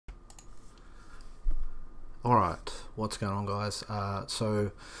Alright, what's going on, guys? So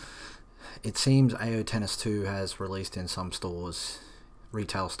it seems AO Tennis 2 has released in some stores,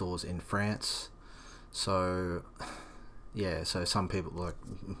 retail stores in France. So yeah, so some people, like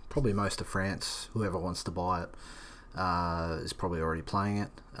probably most of France, whoever wants to buy it, is probably already playing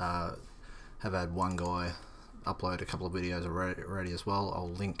it. Have had one guy upload a couple of videos already as well. I'll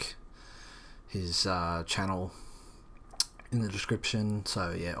link his channel in the description.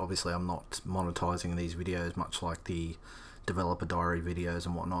 So yeah, obviously I'm not monetizing these videos, much like the developer diary videos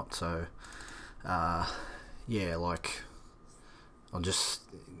and whatnot. So yeah, like I'm just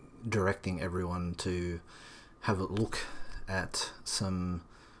directing everyone to have a look at some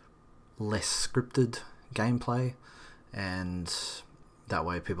less scripted gameplay, and that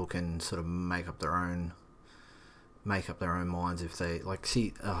way people can sort of make up their own minds if they like.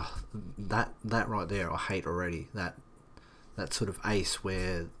 See, that right there I hate already. That sort of ace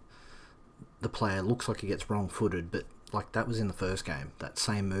where the player looks like he gets wrong-footed, but like that was in the first game, that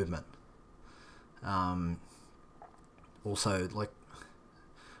same movement. Also, like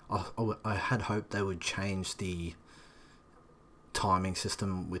I had hoped they would change the timing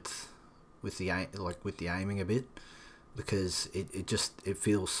system with the aiming a bit, because it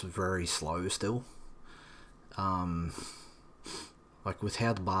feels very slow still. Like with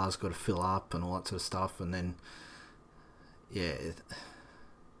how the bar's got to fill up and all that sort of stuff, and then yeah,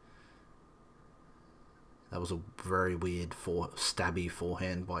 that was a very weird stabby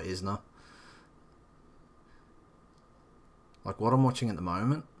forehand by Isner. Like what I'm watching at the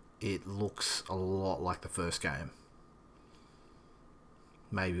moment, it looks a lot like the first game.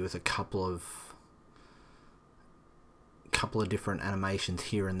 Maybe with a couple of different animations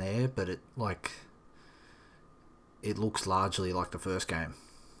here and there, but it looks largely like the first game,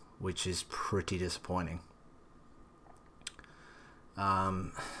 which is pretty disappointing.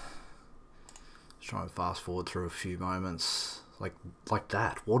 Let's try and fast forward through a few moments. Like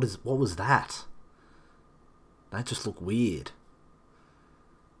that. What was that? That just looked weird.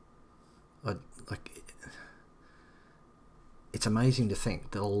 It's amazing to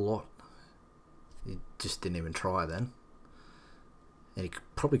think that a lot he just didn't even try then, and he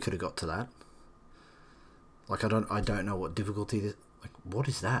probably could have got to that. Like I don't know what difficulty. Like what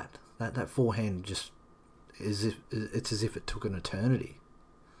is that? That forehand just it's as if it took an eternity.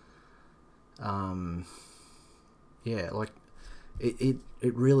 Yeah, like it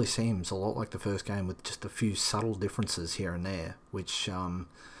really seems a lot like the first game, with just a few subtle differences here and there, which in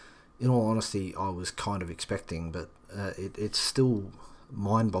all honesty I was kind of expecting, but it's still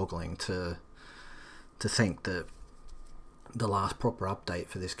mind-boggling to think that the last proper update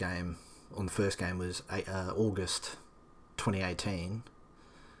for this game on the first game was August 2018,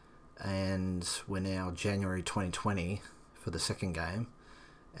 and we're now January 2020 for the second game,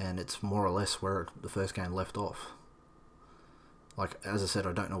 and it's more or less where the first game left off. Like, as I said,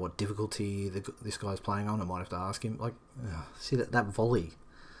 I don't know what difficulty this guy's playing on. I might have to ask him. Like, see that volley?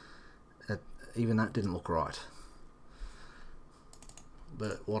 Even that didn't look right.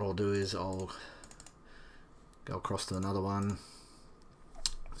 But what I'll do is I'll go across to another one.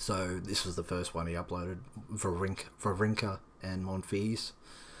 So this was the first one he uploaded, Wawrinka and Monfils.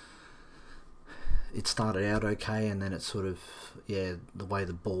 It started out okay, and then it sort of, yeah, the way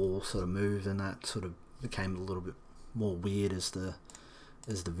the ball sort of moved and that sort of became a little bit more weird as the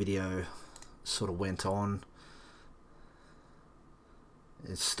video sort of went on.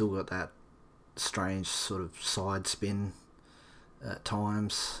 It's still got that strange sort of side spin at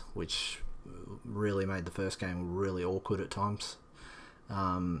times, which really made the first game really awkward at times.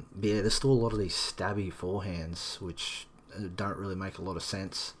 But yeah, there's still a lot of these stabby forehands which don't really make a lot of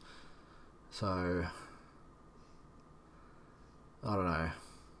sense. So I don't know.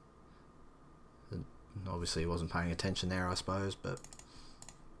 Obviously he wasn't paying attention there, I suppose, but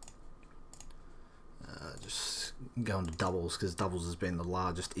just going to doubles, because doubles has been the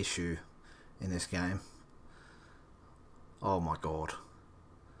largest issue in this game. Oh my god.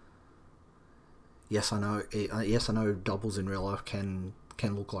 Yes, I know. Yes, I know. Doubles in real life can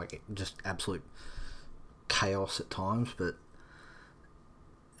look like just absolute chaos at times, but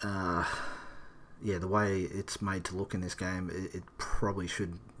yeah, the way it's made to look in this game, it probably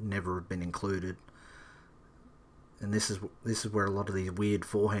should never have been included. And this is where a lot of these weird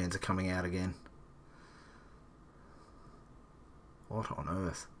forehands are coming out again. What on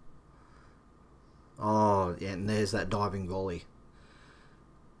earth? Oh, yeah, and there's that diving volley.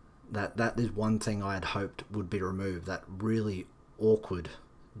 That is one thing I had hoped would be removed. That really awkward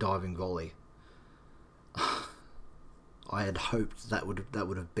diving volley. I had hoped that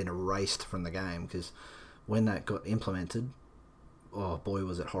would have been erased from the game, because when that got implemented, oh boy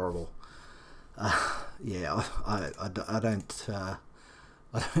was it horrible. yeah, I don't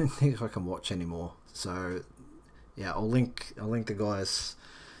I don't think I can watch anymore. So yeah, I'll link the guy's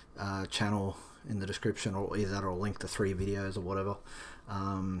channel in the description, or either that or I'll link the 3 videos or whatever.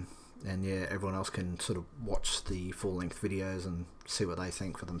 And yeah, everyone else can sort of watch the full length videos and see what they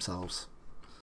think for themselves.